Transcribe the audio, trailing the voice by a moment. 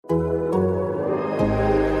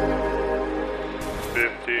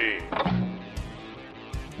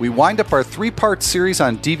We wind up our 3-part series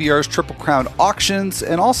on DVR's Triple Crown auctions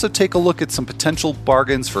and also take a look at some potential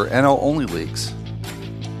bargains for NL only leagues.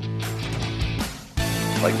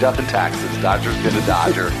 Like death and taxes, Dodger's gonna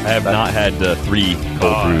Dodger. I have not had 3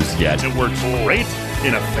 cold brews yet. It works great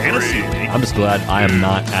in a fantasy league. I'm just glad I am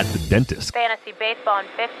not at the dentist. Fantasy Baseball in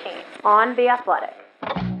 15 on The Athletic.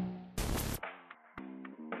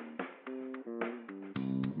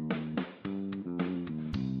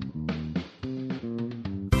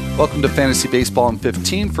 Welcome to Fantasy Baseball in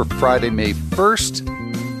 15 for Friday, May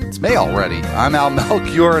 1st. It's May already. I'm Al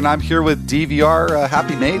Melchior, and I'm here with DVR.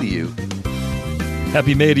 Happy May to you.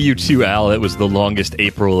 Happy May to you too, Al. It was the longest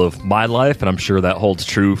April of my life, and I'm sure that holds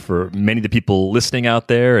true for many of the people listening out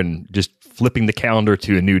there. And just flipping the calendar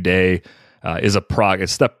to a new day is a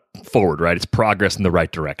step forward, right? It's progress in the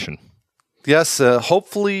right direction. Yes,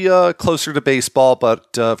 hopefully closer to baseball,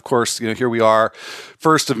 but of course, here we are,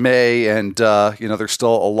 1st of May, and there's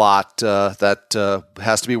still a lot that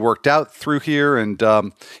has to be worked out through here. And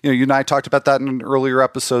you and I talked about that in an earlier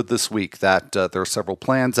episode this week. That there are several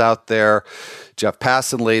plans out there. Jeff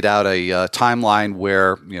Passan laid out a timeline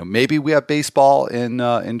where maybe we have baseball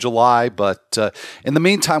in July, but in the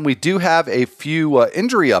meantime, we do have a few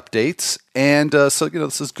injury updates. And so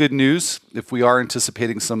this is good news if we are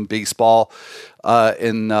anticipating some baseball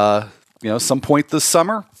in some point this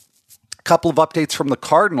summer. A couple of updates from the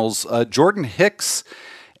Cardinals. Jordan Hicks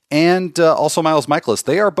and also Miles Mikolas,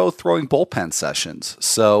 they are both throwing bullpen sessions.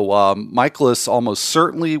 So Mikolas almost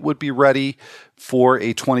certainly would be ready for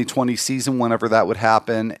a 2020 season whenever that would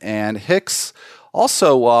happen. And Hicks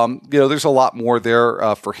also, there's a lot more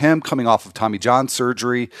there for him coming off of Tommy John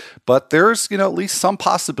surgery, but there's, at least some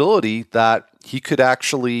possibility that he could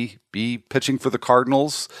actually be pitching for the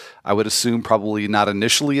Cardinals. I would assume probably not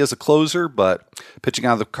initially as a closer, but pitching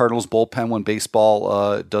out of the Cardinals bullpen when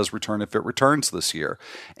baseball does return, if it returns this year.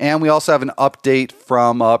 And we also have an update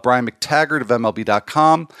from Brian McTaggart of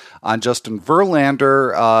MLB.com on Justin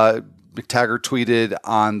Verlander. McTaggart tweeted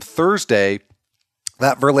on Thursday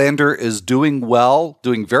that Verlander is doing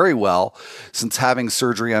very well since having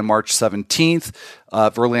surgery on March 17th.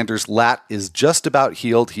 Verlander's lat is just about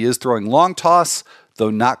healed. He is throwing long toss, though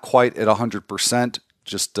not quite at 100%,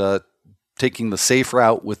 just taking the safe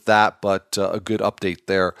route with that, but a good update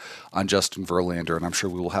there on Justin Verlander. And I'm sure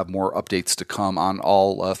we will have more updates to come on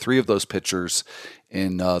all 3 of those pitchers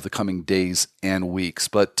in the coming days and weeks.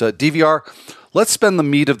 But DVR, let's spend the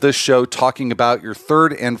meat of this show talking about your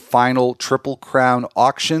 3rd and final Triple Crown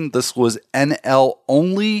auction. This was NL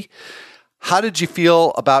only. How did you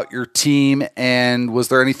feel about your team, and was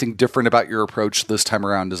there anything different about your approach this time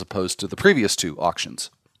around as opposed to the previous 2 auctions?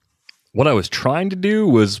 What I was trying to do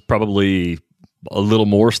was probably a little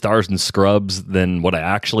more stars and scrubs than what I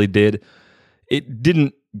actually did. It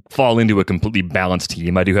didn't fall into a completely balanced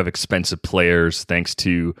team. I do have expensive players thanks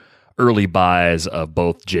to early buys of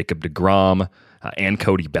both Jacob deGrom and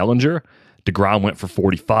Cody Bellinger. DeGrom went for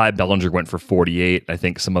 45, Bellinger went for 48. I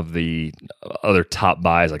think some of the other top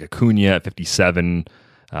buys like Acuna at 57,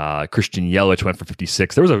 Christian Yelich went for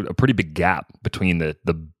 56. There was a pretty big gap between the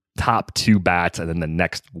top 2 bats and then the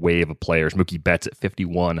next wave of players. Mookie Betts at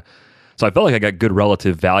 51. So I felt like I got good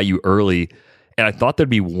relative value early, and I thought there'd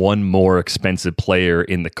be one more expensive player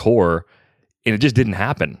in the core, and it just didn't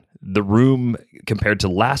happen. The room, compared to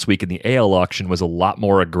last week in the AL auction, was a lot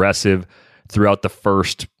more aggressive throughout the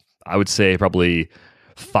first, I would say, probably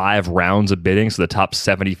 5 rounds of bidding. So the top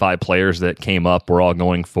 75 players that came up were all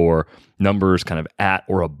going for numbers kind of at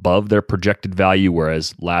or above their projected value,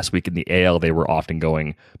 whereas last week in the AL, they were often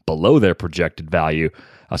going below their projected value.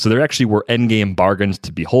 So there actually were endgame bargains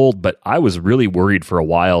to behold, but I was really worried for a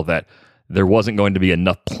while that there wasn't going to be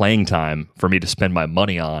enough playing time for me to spend my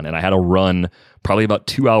money on, and I had a run probably about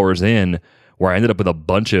 2 hours in where I ended up with a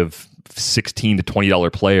bunch of $16 to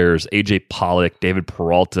 $20 players, AJ Pollock, David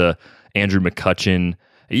Peralta, Andrew McCutchen,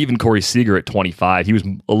 even Corey Seager at 25. He was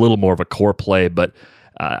a little more of a core play, but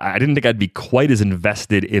I didn't think I'd be quite as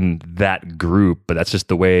invested in that group, but that's just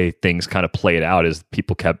the way things kind of played out as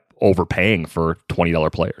people kept overpaying for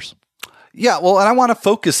 $20 players. Yeah, well, and I want to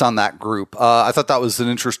focus on that group. I thought that was an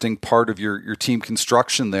interesting part of your team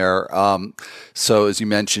construction there. So as you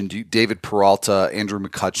mentioned, David Peralta, Andrew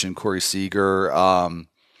McCutchen, Corey Seager,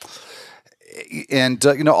 and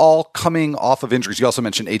all coming off of injuries. You also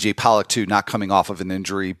mentioned AJ Pollock too, not coming off of an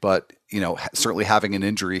injury, but certainly having an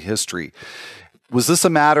injury history. Was this a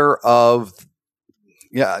matter of,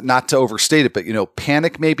 not to overstate it, but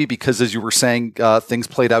panic maybe because, as you were saying, things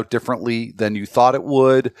played out differently than you thought it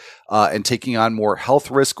would, and taking on more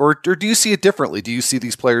health risk, or do you see it differently? Do you see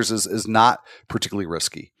these players as not particularly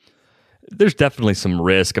risky? There's definitely some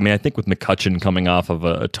risk. I mean, I think with McCutchen coming off of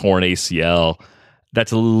a torn ACL,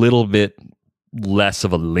 that's a little bit less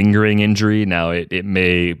of a lingering injury. Now, it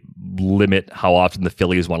may limit how often the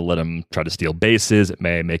Phillies want to let him try to steal bases. It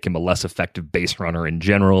may make him a less effective base runner in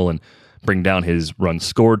general and bring down his runs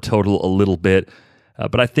scored total a little bit.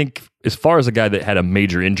 But I think as far as a guy that had a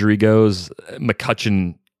major injury goes,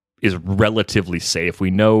 McCutchen is relatively safe. We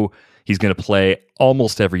know he's going to play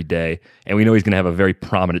almost every day, and we know he's going to have a very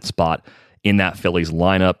prominent spot in that Phillies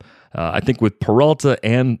lineup. I think with Peralta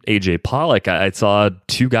and A.J. Pollock, I saw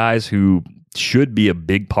two guys who should be a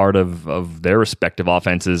big part of their respective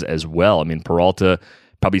offenses as well. I mean, Peralta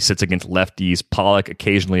probably sits against lefties. Pollock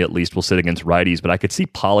occasionally at least will sit against righties, but I could see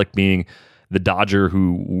Pollock being the Dodger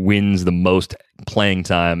who wins the most playing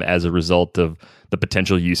time as a result of the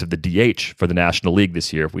potential use of the DH for the National League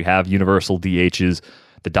this year. If we have universal DHs,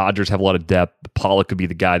 the Dodgers have a lot of depth. Pollock could be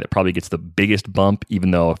the guy that probably gets the biggest bump,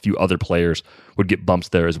 even though a few other players would get bumps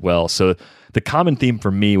there as well. So the common theme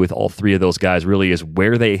for me with all three of those guys really is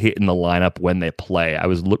where they hit in the lineup when they play. I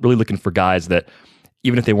was really looking for guys that,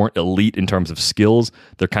 even if they weren't elite in terms of skills,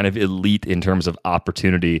 they're kind of elite in terms of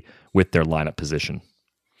opportunity with their lineup position.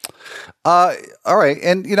 All right.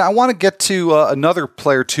 And, I want to get to another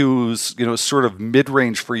player too who's, sort of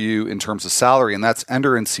mid-range for you in terms of salary, and that's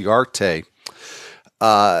Ender Inciarte.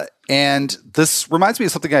 And this reminds me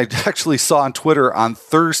of something I actually saw on Twitter on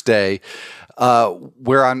Thursday,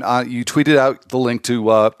 where you tweeted out the link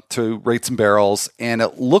to Rates and Barrels, and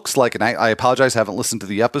it looks like, and I apologize, I haven't listened to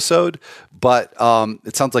the episode, but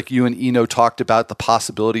it sounds like you and Eno talked about the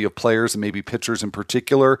possibility of players and maybe pitchers in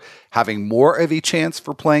particular having more of a chance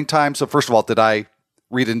for playing time. So first of all, did I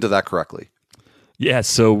read into that correctly? Yeah,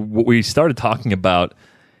 so what we started talking about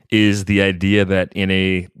is the idea that in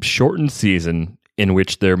a shortened season in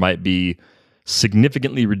which there might be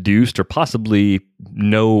significantly reduced or possibly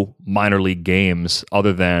no minor league games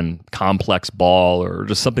other than complex ball or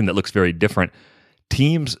just something that looks very different,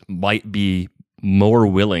 teams might be more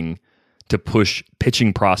willing to push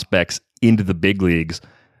pitching prospects into the big leagues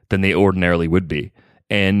than they ordinarily would be.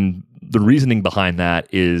 And the reasoning behind that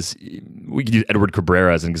is, we could use Edward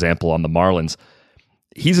Cabrera as an example on the Marlins.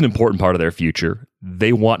 He's an important part of their future.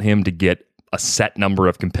 They want him to get a set number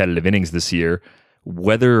of competitive innings this year.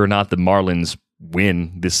 Whether or not the Marlins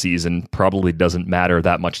win this season probably doesn't matter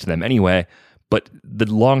that much to them anyway, but the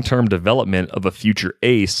long-term development of a future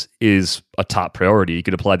ace is a top priority. You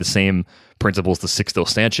could apply the same principles to Sixto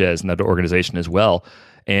Sanchez in that organization as well.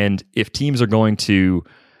 And if teams are going to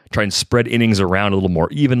try and spread innings around a little more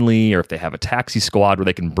evenly, or if they have a taxi squad where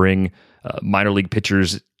they can bring minor league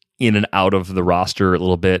pitchers in and out of the roster a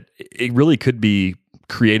little bit, it really could be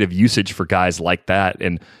creative usage for guys like that.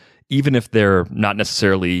 And even if they're not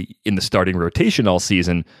necessarily in the starting rotation all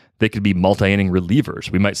season, they could be multi-inning relievers.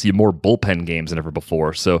 We might see more bullpen games than ever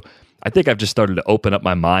before. So I think I've just started to open up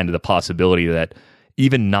my mind to the possibility that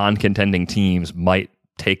even non-contending teams might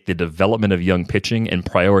take the development of young pitching and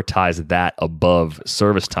prioritize that above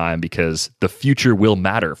service time, because the future will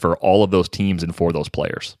matter for all of those teams and for those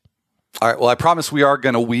players. All right. Well, I promise we are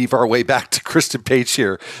going to weave our way back to Christian Page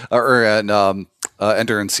here, and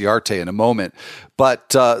Ender Inciarte in a moment.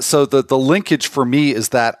 But so the linkage for me is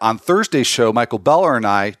that on Thursday's show, Michael Beller and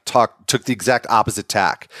I took the exact opposite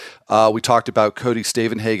tack. We talked about Cody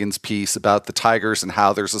Stavenhagen's piece about the Tigers and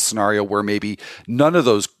how there's a scenario where maybe none of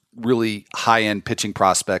those really high-end pitching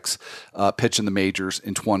prospects pitch in the majors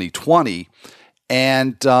in 2020.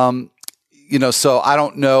 And, so I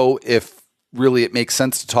don't know if really it makes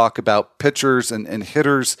sense to talk about pitchers and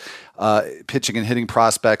hitters, pitching and hitting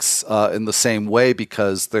prospects in the same way,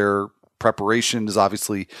 because their preparation is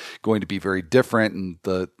obviously going to be very different, and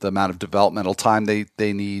the amount of developmental time they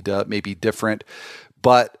need may be different.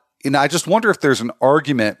 But I just wonder if there's an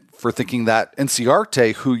argument for thinking that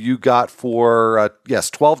Inciarte, who you got for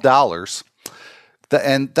 $12,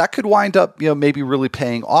 and that could wind up maybe really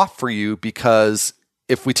paying off for you, because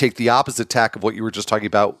if we take the opposite tack of what you were just talking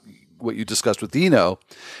about, what you discussed with Dino,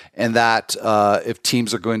 and that if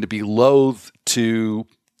teams are going to be loath to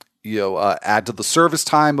add to the service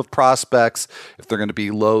time of prospects, if they're going to be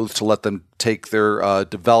loath to let them take their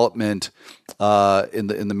development in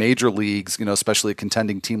the major leagues, especially a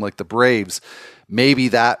contending team like the Braves, maybe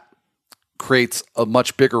that creates a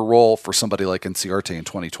much bigger role for somebody like Inciarte in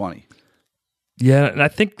 2020. Yeah, and I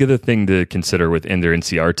think the other thing to consider with Ender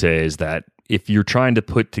Inciarte is that if you're trying to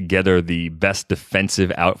put together the best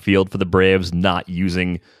defensive outfield for the Braves, not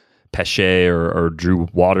using Pesce or Drew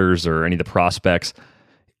Waters or any of the prospects,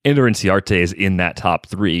 Ender Inciarte is in that top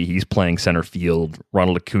three. He's playing center field.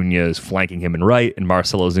 Ronald Acuna is flanking him in right, and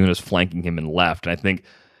Marcell Ozuna is flanking him in left. And I think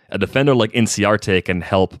a defender like Inciarte can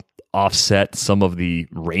help offset some of the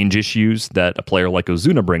range issues that a player like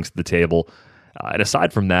Ozuna brings to the table. And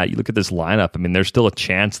aside from that, you look at this lineup, I mean, there's still a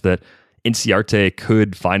chance that Inciarte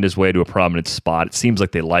could find his way to a prominent spot. It seems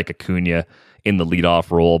like they like Acuna in the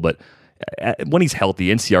leadoff role, but when he's healthy,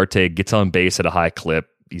 Inciarte gets on base at a high clip.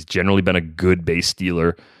 He's generally been a good base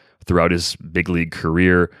stealer throughout his big league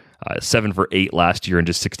career. 7 for 8 last year in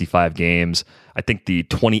just 65 games. I think the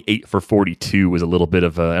 28 for 42 was a little bit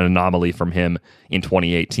of an anomaly from him in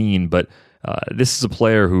 2018, but this is a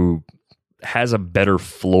player who has a better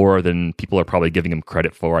floor than people are probably giving him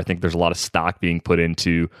credit for. I think there's a lot of stock being put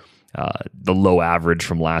into the low average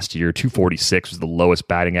from last year. 246 was the lowest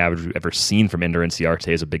batting average we've ever seen from Ender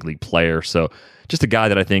Inciarte as a big league player. So just a guy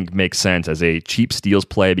that I think makes sense as a cheap steals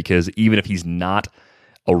play, because even if he's not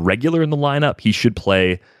a regular in the lineup, he should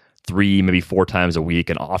play 3, maybe 4 times a week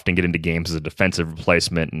and often get into games as a defensive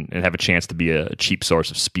replacement and have a chance to be a cheap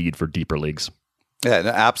source of speed for deeper leagues. Yeah, no,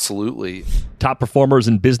 absolutely. Top performers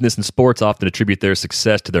in business and sports often attribute their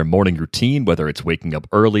success to their morning routine, whether it's waking up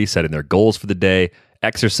early, setting their goals for the day,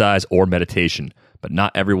 exercise, or meditation. But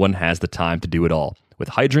not everyone has the time to do it all. With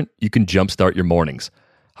Hydrant, you can jumpstart your mornings.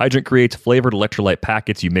 Hydrant creates flavored electrolyte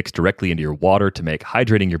packets you mix directly into your water to make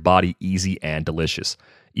hydrating your body easy and delicious.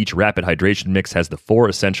 Each rapid hydration mix has the 4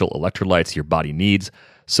 essential electrolytes your body needs.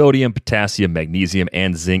 Sodium, potassium, magnesium,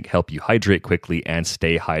 and zinc help you hydrate quickly and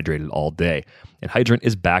stay hydrated all day. And Hydrant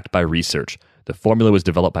is backed by research. The formula was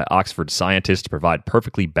developed by Oxford scientists to provide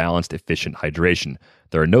perfectly balanced, efficient hydration.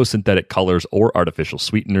 There are no synthetic colors or artificial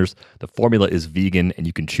sweeteners. The formula is vegan, and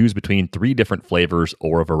you can choose between 3 different flavors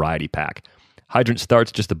or a variety pack. Hydrant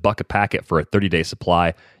starts just $1 a packet for a 30-day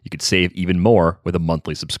supply. You could save even more with a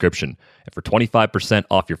monthly subscription. And for 25%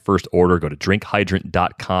 off your first order, go to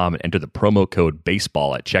drinkhydrant.com and enter the promo code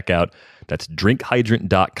BASEBALL at checkout. That's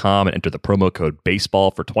drinkhydrant.com and enter the promo code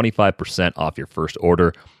BASEBALL for 25% off your first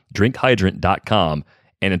order. drinkhydrant.com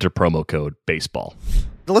and enter promo code BASEBALL.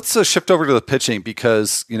 Let's shift over to the pitching,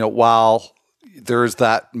 because, while there's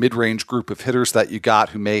that mid-range group of hitters that you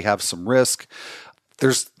got who may have some risk,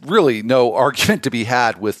 there's really no argument to be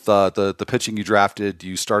had with the pitching you drafted.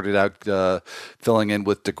 You started out filling in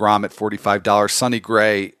with DeGrom at $45, Sonny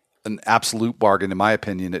Gray, an absolute bargain in my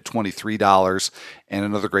opinion, at $23, and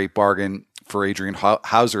another great bargain for Adrian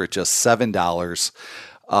Hauser at just $7.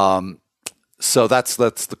 So that's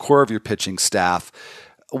the core of your pitching staff.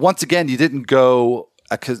 Once again, you didn't go.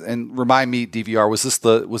 And remind me, DVR,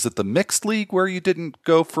 was it the mixed league where you didn't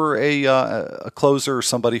go for a closer or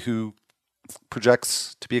somebody who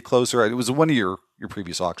projects to be a closer? It was one of your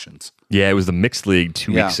previous auctions. Yeah, it was the mixed league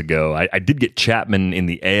 2 weeks ago. I did get Chapman in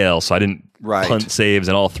the AL, so I didn't punt saves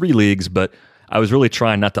in all 3 leagues, but I was really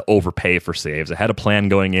trying not to overpay for saves. I had a plan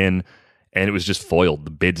going in, and it was just foiled.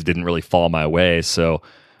 The bids didn't really fall my way, so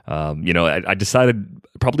I decided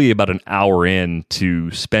probably about an hour in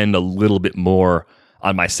to spend a little bit more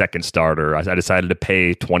on my second starter. I decided to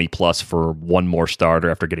pay 20 plus for one more starter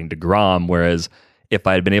after getting DeGrom, whereas if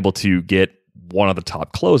I had been able to get one of the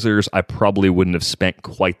top closers, I probably wouldn't have spent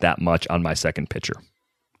quite that much on my second pitcher.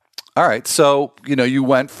 All right. So, you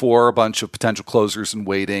went for a bunch of potential closers in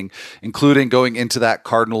waiting, including going into that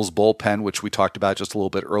Cardinals bullpen, which we talked about just a little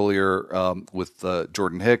bit earlier with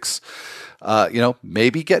Jordan Hicks.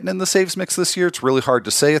 Maybe getting in the saves mix this year. It's really hard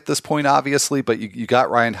to say at this point, obviously, but you got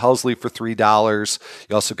Ryan Helsley for $3.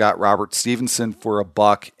 You also got Robert Stevenson for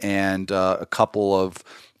 $1 and a couple of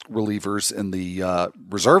relievers in the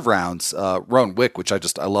reserve rounds. Rowan Wick, which I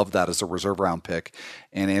love that as a reserve round pick,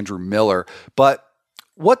 and Andrew Miller. But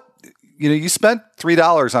you spent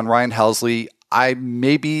 $3 on Ryan Helsley. I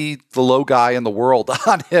may be the low guy in the world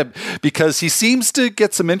on him because he seems to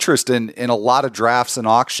get some interest in a lot of drafts and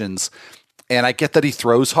auctions. And I get that he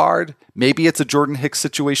throws hard. Maybe it's a Jordan Hicks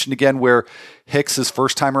situation again, where Hicks is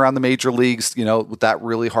first time around the major leagues, with that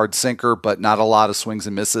really hard sinker, but not a lot of swings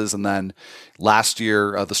and misses. And then last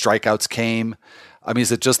year, the strikeouts came. I mean,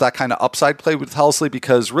 is it just that kind of upside play with Helsley?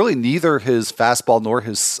 Because really neither his fastball nor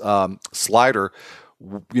his slider,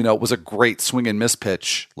 was a great swing and miss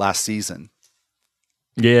pitch last season.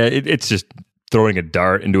 Yeah, it's just throwing a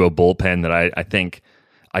dart into a bullpen that I think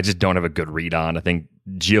I just don't have a good read on. I think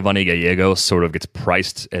Giovanni Gallegos sort of gets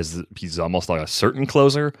priced as he's almost like a certain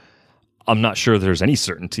closer. I'm not sure there's any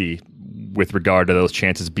certainty with regard to those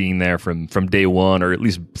chances being there from day one, or at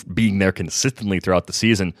least being there consistently throughout the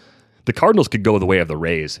season. The Cardinals could go the way of the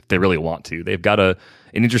Rays if they really want to. They've got an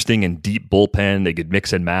interesting and deep bullpen. They could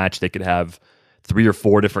mix and match. They could have 3 or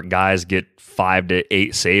 4 different guys get 5 to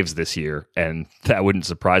 8 saves this year, and that wouldn't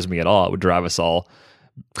surprise me at all. It would drive us all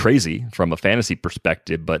crazy from a fantasy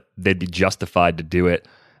perspective, but they'd be justified to do it.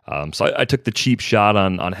 So I took the cheap shot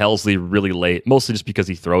on Helsley really late, mostly just because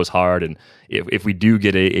he throws hard. And if we do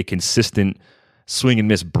get a consistent swing and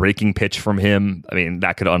miss breaking pitch from him, I mean,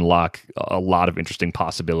 that could unlock a lot of interesting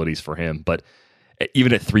possibilities for him. But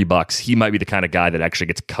even at $3, he might be the kind of guy that actually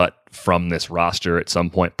gets cut from this roster at some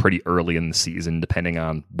point pretty early in the season, depending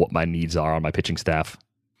on what my needs are on my pitching staff.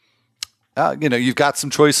 You've got some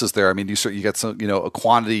choices there. I mean, you get some, a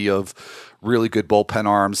quantity of really good bullpen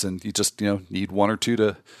arms, and you just, need one or two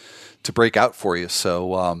to break out for you.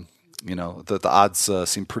 So, the odds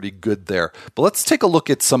seem pretty good there. But let's take a look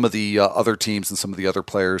at some of the other teams and some of the other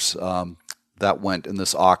players that went in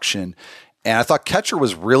this auction. And I thought catcher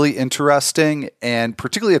was really interesting, and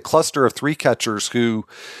particularly a cluster of 3 catchers who,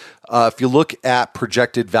 if you look at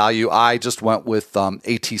projected value, I just went with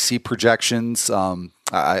ATC projections.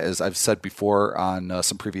 As I've said before on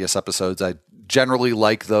some previous episodes, I generally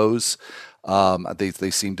like those. They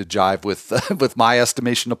seem to jive with with my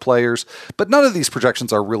estimation of players, but none of these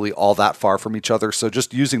projections are really all that far from each other. So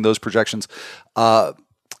just using those projections,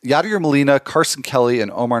 Yadier Molina, Carson Kelly, and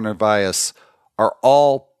Omar Narvaez are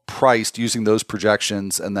all priced using those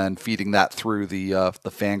projections, and then feeding that through the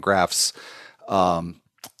Fangraphs,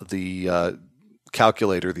 the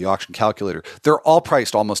calculator, the auction calculator. They're all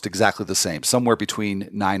priced almost exactly the same, somewhere between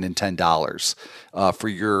 $9 and $10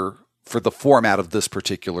 for the format of this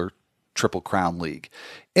particular Triple Crown League.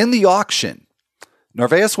 In the auction,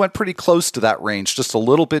 Narvaez went pretty close to that range, just a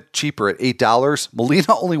little bit cheaper at $8.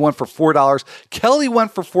 Molina only went for $4. Kelly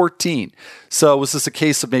went for $14. So was this a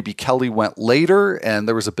case of maybe Kelly went later and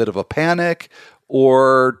there was a bit of a panic?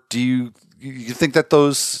 Or do you think that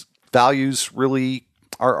those values really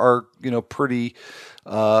are pretty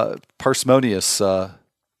parsimonious? I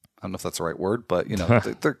don't know if that's the right word, but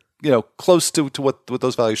they're close to what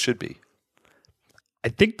those values should be. I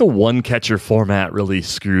think the one catcher format really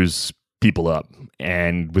screws people up.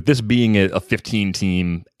 And with this being a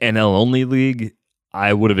 15-team NL only league,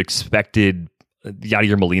 I would have expected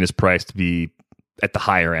Yadier Molina's price to be at the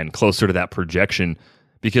higher end, closer to that projection,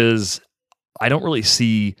 because I don't really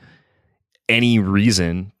see any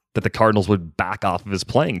reason that the Cardinals would back off of his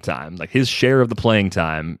playing time. Like, his share of the playing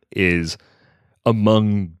time is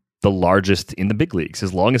among the largest in the big leagues.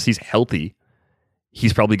 As long as he's healthy,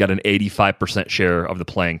 he's probably got an 85% share of the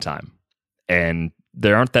playing time. And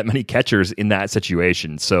there aren't that many catchers in that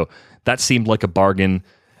situation. So that seemed like a bargain.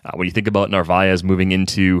 When you think about Narvaez moving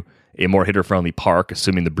into a more hitter-friendly park,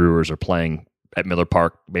 assuming the Brewers are playing at Miller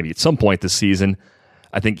Park maybe at some point this season,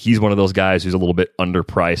 I think he's one of those guys who's a little bit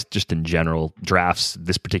underpriced just in general. Drafts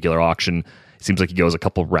this particular auction, it seems like he goes a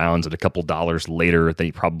couple rounds at a couple dollars later than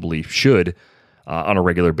he probably should on a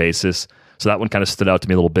regular basis. So that one kind of stood out to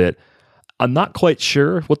me a little bit. I'm not quite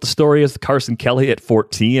sure what the story is with Carson Kelly at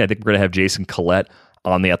 14. I think we're going to have Jason Collette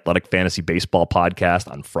on the Athletic Fantasy Baseball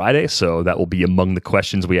podcast on Friday, so that will be among the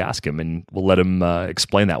questions we ask him, and we'll let him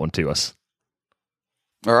explain that one to us.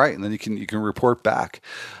 All right, and then you can report back.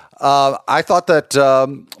 I thought that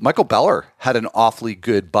Michael Beller had an awfully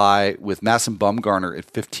good buy with Madison Bumgarner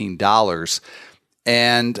at $15.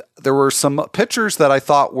 And there were some pitchers that I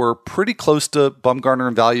thought were pretty close to Bumgarner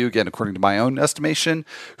in value, again, according to my own estimation,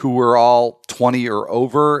 who were all 20 or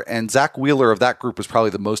over. And Zach Wheeler of that group was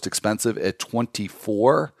probably the most expensive at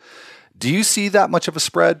 24. Do you see that much of a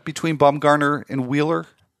spread between Bumgarner and Wheeler?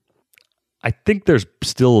 I think there's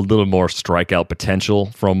still a little more strikeout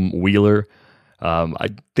potential from Wheeler. I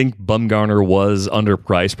think Bumgarner was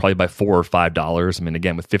underpriced probably by $4 or $5. I mean,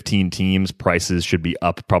 again, with 15 teams, prices should be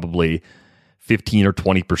up probably 15 or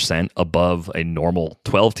 20% above a normal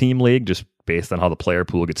 12-team league, just based on how the player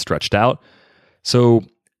pool gets stretched out. So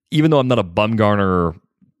even though I'm not a Bumgarner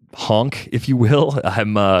honk, if you will,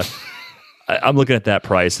 I'm looking at that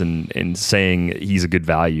price and saying he's a good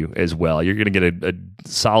value as well. You're going to get a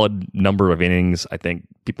solid number of innings. I think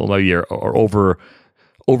people maybe are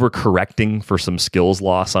overcorrecting for some skills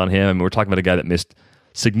loss on him. I mean, we're talking about a guy that missed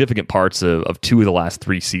significant parts of 2 of the last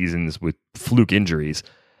 3 seasons with fluke injuries.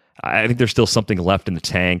 I think there's still something left in the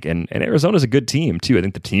tank, and Arizona's a good team too. I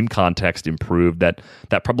think the team context improved. That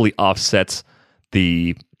probably offsets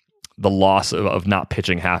the loss of not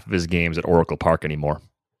pitching half of his games at Oracle Park anymore.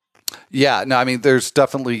 Yeah, no, I mean, there's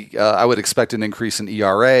definitely I would expect an increase in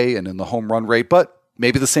ERA and in the home run rate, but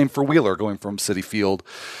maybe the same for Wheeler going from Citi Field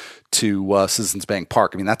to Citizens Bank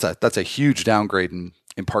Park. I mean, that's a huge downgrade in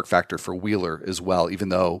park factor for Wheeler as well, even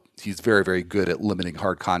though he's very, very good at limiting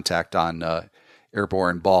hard contact on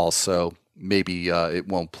airborne balls. So maybe it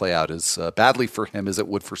won't play out as badly for him as it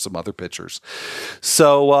would for some other pitchers.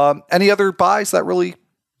 So any other buys that really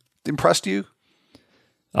impressed you?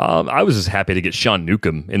 I was just happy to get Sean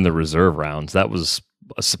Newcomb in the reserve rounds. That was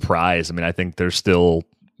a surprise. I mean, I think there's still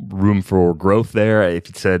room for growth there. If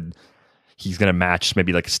you said he's going to match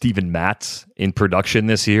maybe like Steven Matz in production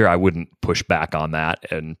this year, I wouldn't push back on that.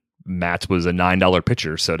 And Matz was a $9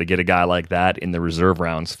 pitcher, so to get a guy like that in the reserve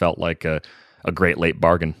rounds felt like a great late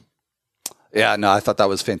bargain. Yeah, no, I thought that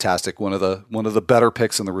was fantastic. One of the better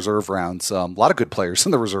picks in the reserve rounds. A lot of good players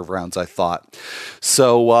in the reserve rounds, I thought.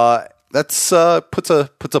 So that's puts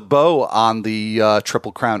a bow on the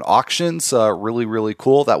Triple Crown auctions. Really, really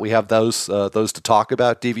cool that we have those to talk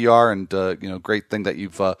about, DVR, and great thing that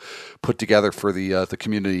you've put together for the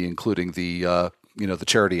community, including the the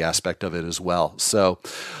charity aspect of it as well. So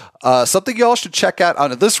something y'all should check out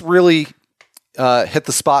on it. This really hit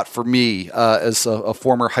the spot for me as a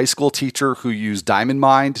former high school teacher who used Diamond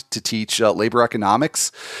Mind to teach labor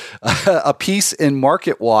economics. A piece in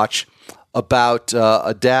Market Watch about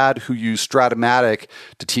a dad who used Stratomatic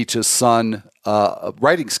to teach his son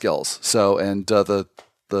writing skills. So, and the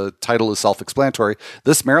title is self-explanatory.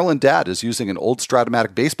 This Maryland dad is using an old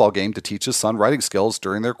Stratomatic baseball game to teach his son writing skills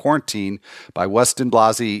during their quarantine, by Weston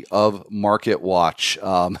Blasey of Market Watch.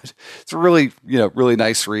 It's a really, really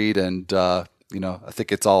nice read. And, I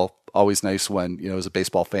think it's always nice when, as a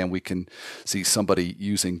baseball fan, we can see somebody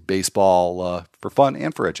using baseball for fun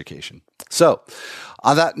and for education. So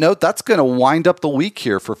on that note, that's going to wind up the week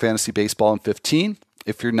here for Fantasy Baseball in 15.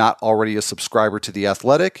 If you're not already a subscriber to The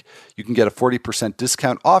Athletic, you can get a 40%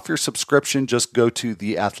 discount off your subscription. Just go to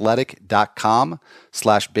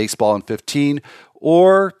theathletic.com/baseball in15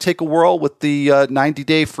 or take a whirl with the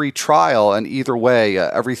 90-day free trial. And either way,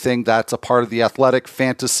 everything that's a part of The Athletic,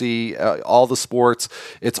 fantasy, all the sports,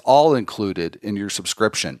 it's all included in your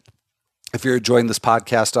subscription. If you're enjoying this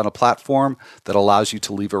podcast on a platform that allows you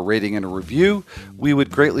to leave a rating and a review, we would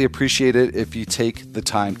greatly appreciate it if you take the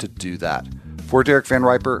time to do that. For Derek Van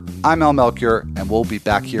Riper, I'm Al Melchior, and we'll be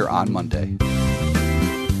back here on Monday.